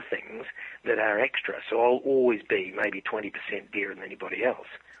those other things that are extra. So I'll always be maybe 20% dearer than anybody else.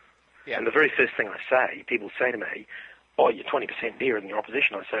 Yeah. And the very first thing I say, people say to me, oh, you're 20% dearer than your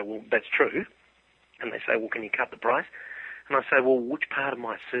opposition. I say, well, that's true. And they say, well, can you cut the price? And I say, well, which part of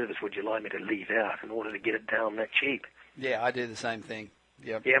my service would you like me to leave out in order to get it down that cheap? Yeah, I do the same thing.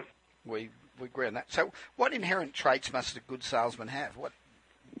 Yep. Yep. We agree on that. So what inherent traits must a good salesman have? What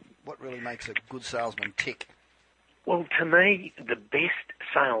really makes a good salesman tick? Well, to me, the best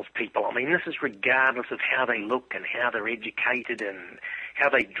salespeople, I mean, this is regardless of how they look and how they're educated and how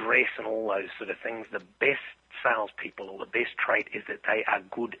they dress and all those sort of things, the best salespeople or the best trait is that they are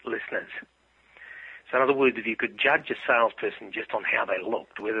good listeners. So in other words, if you could judge a salesperson just on how they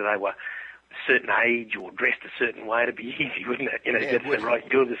looked, whether they were certain age or dressed a certain way, it'd be easy, wouldn't it? Just say, right,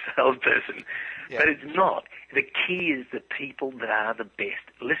 you're the salesperson. Yeah. But it's not. The key is the people that are the best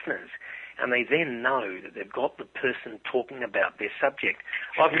listeners. And they then know that they've got the person talking about their subject.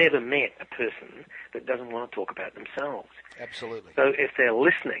 I've never met a person that doesn't want to talk about themselves. Absolutely. So if they're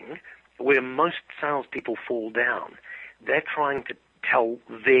listening, where most salespeople fall down, they're trying to tell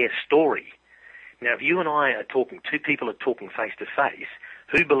their story. Now, if you and I are talking, two people are talking face to face,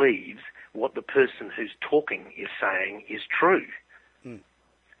 who believes what the person who's talking is saying is true?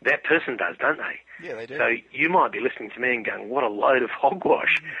 That person does, don't they? Yeah, they do. So you might be listening to me and going, what a load of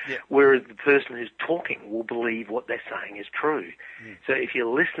hogwash, whereas the person who's talking will believe what they're saying is true. So if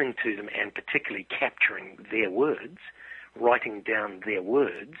you're listening to them and particularly capturing their words, writing down their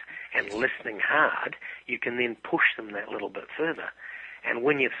words and listening hard, you can then push them that little bit further. And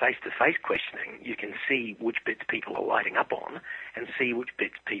when you're face-to-face questioning, you can see which bits people are lighting up on and see which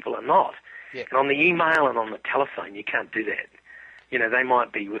bits people are not. Yeah. And on the email and on the telephone, you can't do that. They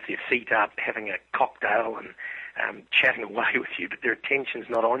might be with their feet up, having a cocktail and chatting away with you, but their attention's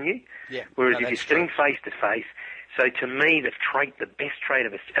not on you. Yeah. Whereas if you're sitting face-to-face, so to me, the best trait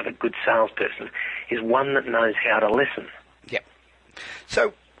of a good salesperson is one that knows how to listen. Yeah.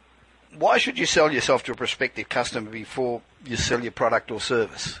 So why should you sell yourself to a prospective customer before you sell your product or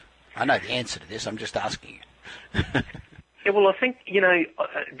service? I know the answer to this. I'm just asking you. Yeah, well, I think,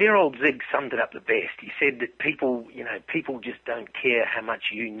 dear old Zig summed it up the best. He said that people just don't care how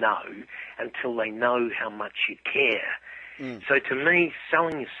much you know until they know how much you care. So to me,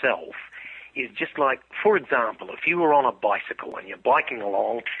 selling yourself is just like, for example, if you were on a bicycle and you're biking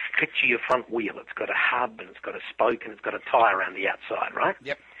along, picture your front wheel. It's got a hub and it's got a spoke and it's got a tyre around the outside, right?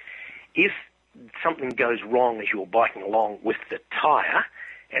 Yep. If something goes wrong as you're biking along with the tyre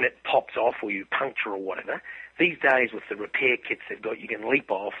and it pops off or you puncture or whatever, these days with the repair kits they've got, you can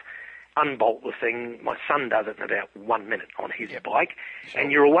leap off, unbolt the thing. My son does it in about 1 minute on his bike,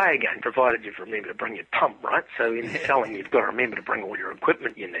 and you're away again, provided you've remembered to bring your pump, right? So in selling, you've got to remember to bring all your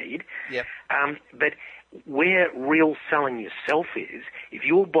equipment you need. Yep. But where real selling yourself is, if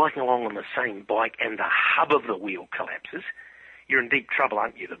you're biking along on the same bike and the hub of the wheel collapses, you're in deep trouble,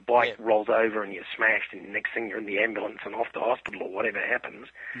 aren't you? The bike rolls over and you're smashed, and the next thing you're in the ambulance and off to hospital or whatever happens.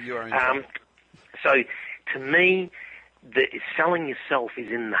 You're in trouble. So to me, the selling yourself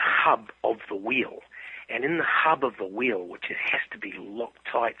is in the hub of the wheel. And in the hub of the wheel, which it has to be locked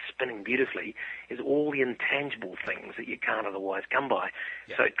tight, spinning beautifully, is all the intangible things that you can't otherwise come by.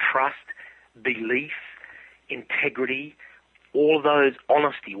 Yep. So trust, belief, integrity, all of those,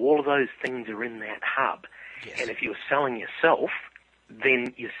 honesty, all of those things are in that hub. Yes. And if you're selling yourself,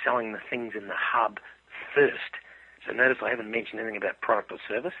 then you're selling the things in the hub first. So notice I haven't mentioned anything about product or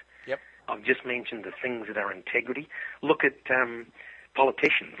service. Yep. I've just mentioned the things that are integrity. Look at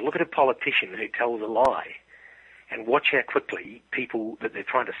politicians. Look at a politician who tells a lie and watch how quickly people that they're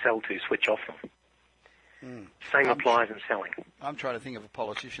trying to sell to switch off them. Same applies in selling. I'm trying to think of a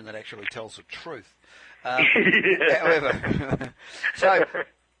politician that actually tells the truth. However, so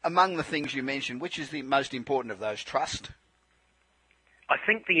among the things you mentioned, which is the most important of those? Trust? I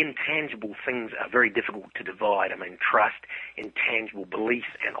think the intangible things are very difficult to divide. I mean, trust, intangible belief,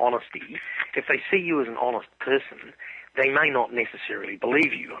 and honesty. If they see you as an honest person, they may not necessarily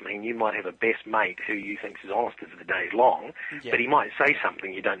believe you. I mean, you might have a best mate who you think is honest as the day's long, but he might say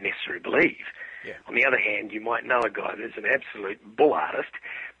something you don't necessarily believe. Yeah. On the other hand, you might know a guy that's an absolute bull artist,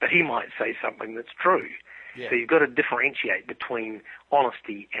 but he might say something that's true. Yeah. So you've got to differentiate between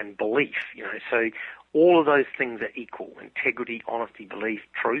honesty and belief, So all of those things are equal: integrity, honesty, belief,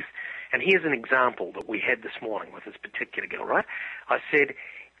 truth. And here's an example that we had this morning with this particular girl, right? I said,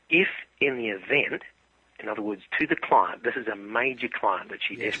 if in the event, in other words, to the client, this is a major client that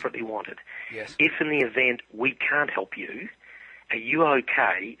she desperately wanted. Yes. If in the event we can't help you, are you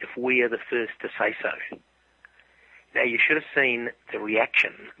okay if we are the first to say so? Now, you should have seen the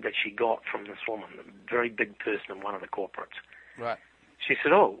reaction that she got from this woman, a very big person in one of the corporates. Right. She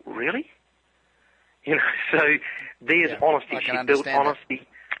said, oh, really? So there's honesty. She built honesty.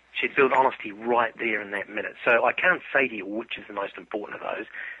 She built honesty right there in that minute. So I can't say to you which is the most important of those,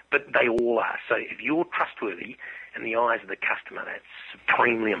 but they all are. So if you're trustworthy in the eyes of the customer, that's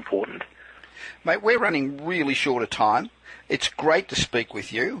supremely important. Mate, we're running really short of time. It's great to speak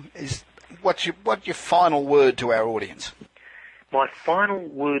with you. What's your final word to our audience? My final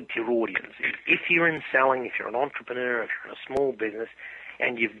word to your audience is, if you're in selling, if you're an entrepreneur, if you're in a small business,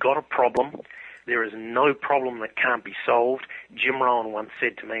 and you've got a problem, there is no problem that can't be solved. Jim Rohn once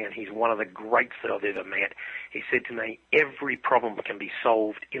said to me, and he's one of the greats that I've ever met, he said to me, every problem can be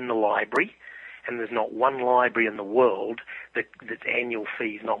solved in the library, and there's not one library in the world that's annual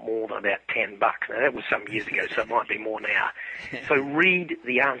fee is not more than about $10. Now, that was some years ago, so it might be more now. So read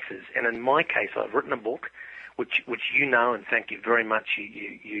the answers. And in my case, I've written a book, which you know, and thank you very much.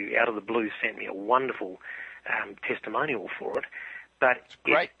 You out of the blue sent me a wonderful testimonial for it. But it's a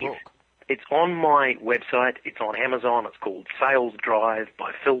great book. It's on my website. It's on Amazon. It's called Sales Drive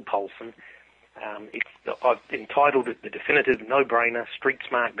by Phil Poulson. I've entitled it The Definitive No-Brainer Street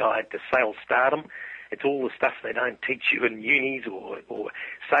Smart Guide to Sales Stardom. It's all the stuff they don't teach you in unis or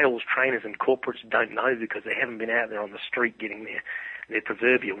sales trainers and corporates don't know because they haven't been out there on the street getting their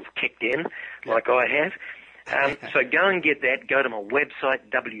proverbials kicked in like I have. So go and get that. Go to my website,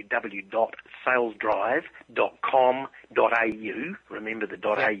 www.salesdrive.com.au. Remember the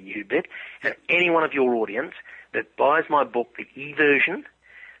 .au bit. And any one of your audience that buys my book, the e-version,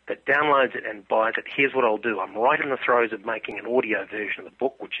 that downloads it and buys it, here's what I'll do. I'm right in the throes of making an audio version of the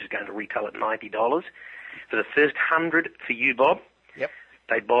book, which is going to retail at $90. For the first 100 for you, Bob,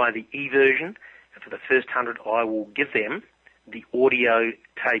 they buy the e-version. And for the first 100, I will give them the audio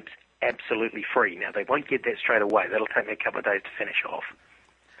tapes absolutely free. Now, they won't get that straight away. That'll take me a couple of days to finish off.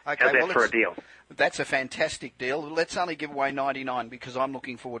 Okay, how's that for a deal? That's a fantastic deal. Let's only give away 99 because I'm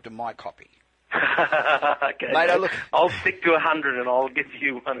looking forward to my copy. Okay, mate, I'll stick to 100 and I'll give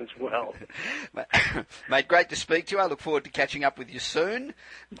you one as well. Mate, great to speak to you. I look forward to catching up with you soon.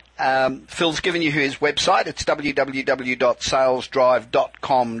 Phil's given you his website. It's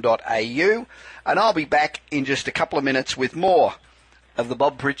www.salesdrive.com.au, and I'll be back in just a couple of minutes with more of the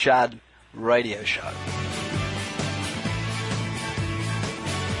Bob Pritchard Radio Show.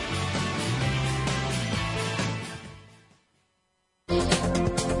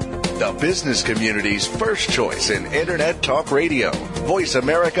 The business community's first choice in Internet Talk Radio. Voice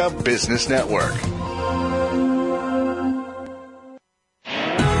America Business Network.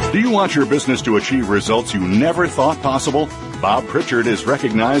 Do you want your business to achieve results you never thought possible? Bob Pritchard is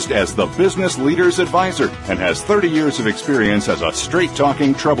recognized as the Business Leader's Advisor and has 30 years of experience as a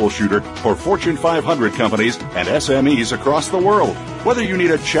straight-talking troubleshooter for Fortune 500 companies and SMEs across the world. Whether you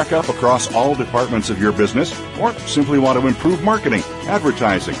need a checkup across all departments of your business or simply want to improve marketing,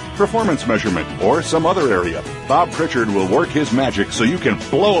 advertising, performance measurement, or some other area, Bob Pritchard will work his magic so you can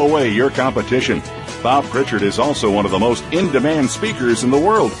blow away your competition. Bob Pritchard is also one of the most in-demand speakers in the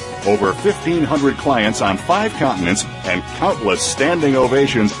world. Over 1,500 clients on 5 continents and countless standing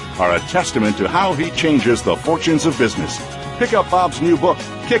ovations are a testament to how he changes the fortunes of business. Pick up Bob's new book,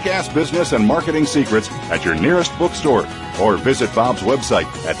 Kick-Ass Business and Marketing Secrets, at your nearest bookstore, or visit Bob's website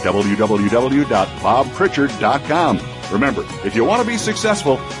at www.bobpritchard.com. Remember, if you want to be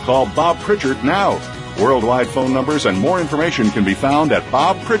successful, call Bob Pritchard now. Worldwide phone numbers and more information can be found at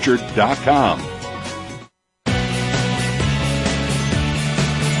bobpritchard.com.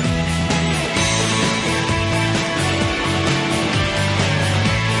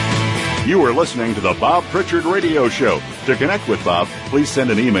 You are listening to the Bob Pritchard Radio Show. To connect with Bob, please send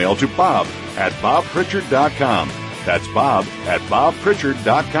an email to bob@bobpritchard.com. That's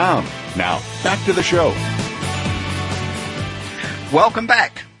bob@bobpritchard.com. Now, back to the show. Welcome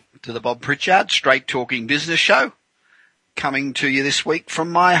back to the Bob Pritchard Straight Talking Business Show. Coming to you this week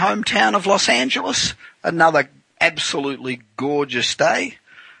from my hometown of Los Angeles. Another absolutely gorgeous day.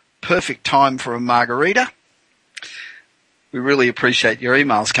 Perfect time for a margarita. We really appreciate your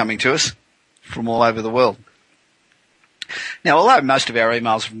emails coming to us from all over the world. Now, although most of our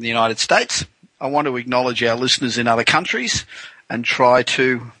emails are from the United States, I want to acknowledge our listeners in other countries and try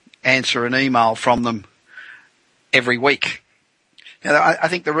to answer an email from them every week. Now, I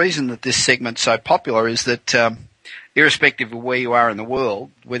think the reason that this segment's so popular is that irrespective of where you are in the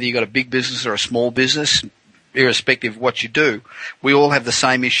world, whether you've got a big business or a small business, irrespective of what you do, we all have the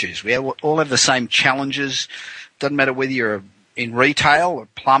same issues. We all have the same challenges. Doesn't matter whether you're in retail, a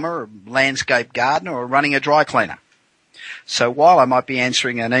plumber, a landscape gardener, or running a dry cleaner. So while I might be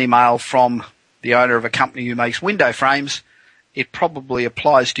answering an email from the owner of a company who makes window frames, it probably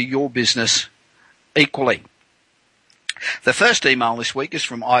applies to your business equally. The first email this week is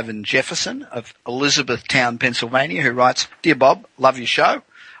from Ivan Jefferson of Elizabethtown, Pennsylvania, who writes, "Dear Bob, love your show,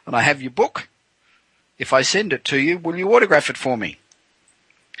 and I have your book. If I send it to you, will you autograph it for me?"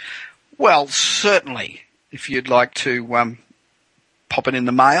 Well, certainly. If you'd like to pop it in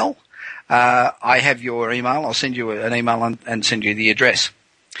the mail, I have your email. I'll send you an email and send you the address.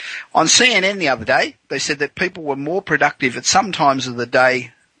 On CNN the other day, they said that people were more productive at some times of the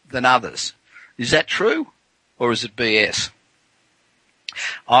day than others. Is that true, or is it BS?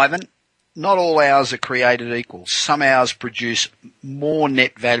 Ivan, not all hours are created equal. Some hours produce more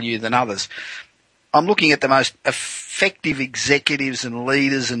net value than others. I'm looking at the most effective executives and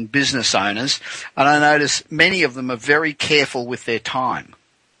leaders and business owners, and I notice many of them are very careful with their time.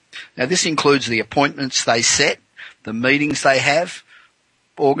 Now, this includes the appointments they set, the meetings they have,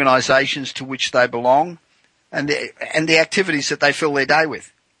 organisations to which they belong, and the activities that they fill their day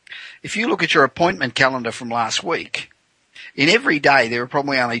with. If you look at your appointment calendar from last week, in every day there are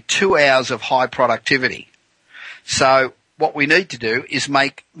probably only 2 hours of high productivity. So what we need to do is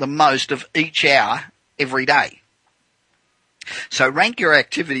make the most of each hour every day. So rank your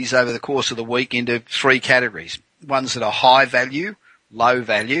activities over the course of the week into 3 categories. Ones that are high value, low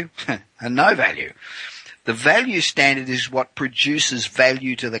value, and no value. The value standard is what produces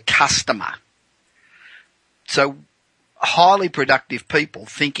value to the customer. So highly productive people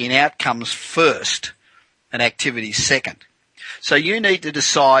think in outcomes first and activities second. So you need to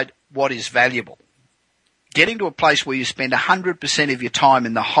decide what is valuable. Getting to a place where you spend 100% of your time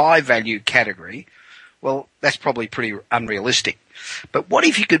in the high value category, well, that's probably pretty unrealistic. But what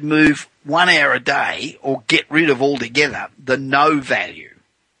if you could move 1 hour a day or get rid of altogether the no value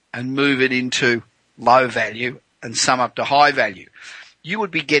and move it into low value and sum up to high value? You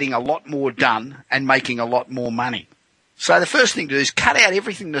would be getting a lot more done and making a lot more money. So the first thing to do is cut out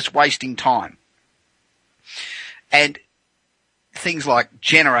everything that's wasting time. And things like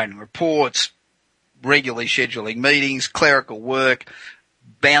generating reports, regularly scheduling meetings, clerical work,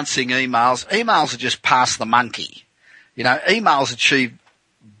 bouncing emails. Emails are just past the monkey. You know, emails achieve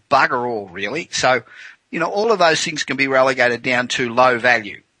bugger all, really. So, you know, all of those things can be relegated down to low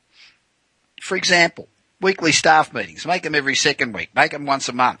value. For example, weekly staff meetings. Make them every second week. Make them once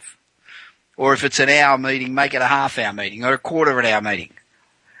a month. Or if it's an hour meeting, make it a half-hour meeting or a quarter of an hour meeting.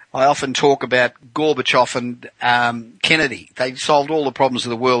 I often talk about Gorbachev and Kennedy. They solved all the problems of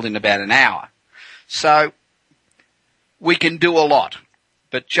the world in about an hour. So we can do a lot,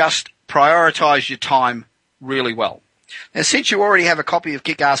 but just prioritise your time really well. Now, since you already have a copy of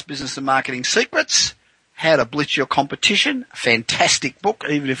Kick-Ass Business and Marketing Secrets, How to Blitz Your Competition, a fantastic book,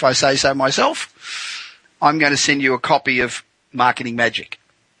 even if I say so myself, I'm going to send you a copy of Marketing Magic,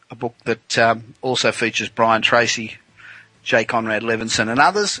 a book that also features Brian Tracy, J. Conrad Levinson and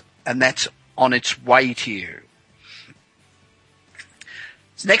others, and that's on its way to you.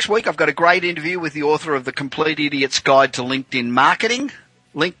 So next week I've got a great interview with the author of The Complete Idiot's Guide to LinkedIn Marketing.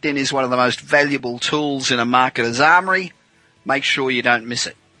 LinkedIn is one of the most valuable tools in a marketer's armory. Make sure you don't miss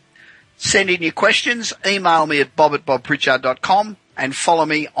it. Send in your questions, email me at bob@bobpritchard.com and follow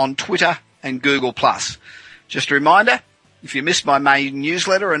me on Twitter and Google+. Just a reminder, if you missed my main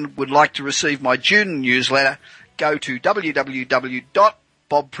newsletter and would like to receive my June newsletter, go to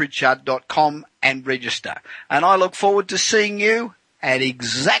www.bobpritchard.com and register. And I look forward to seeing you at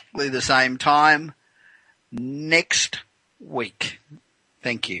exactly the same time next week.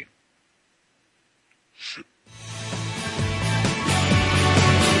 Thank you.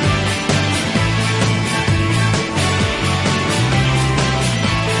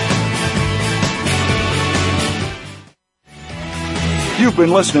 You've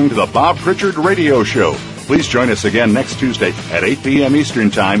been listening to the Bob Pritchard Radio Show. Please join us again next Tuesday at 8 p.m. Eastern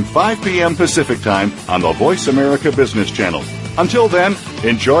Time, 5 p.m. Pacific Time on the Voice America Business Channel. Until then,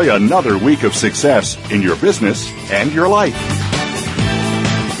 enjoy another week of success in your business and your life.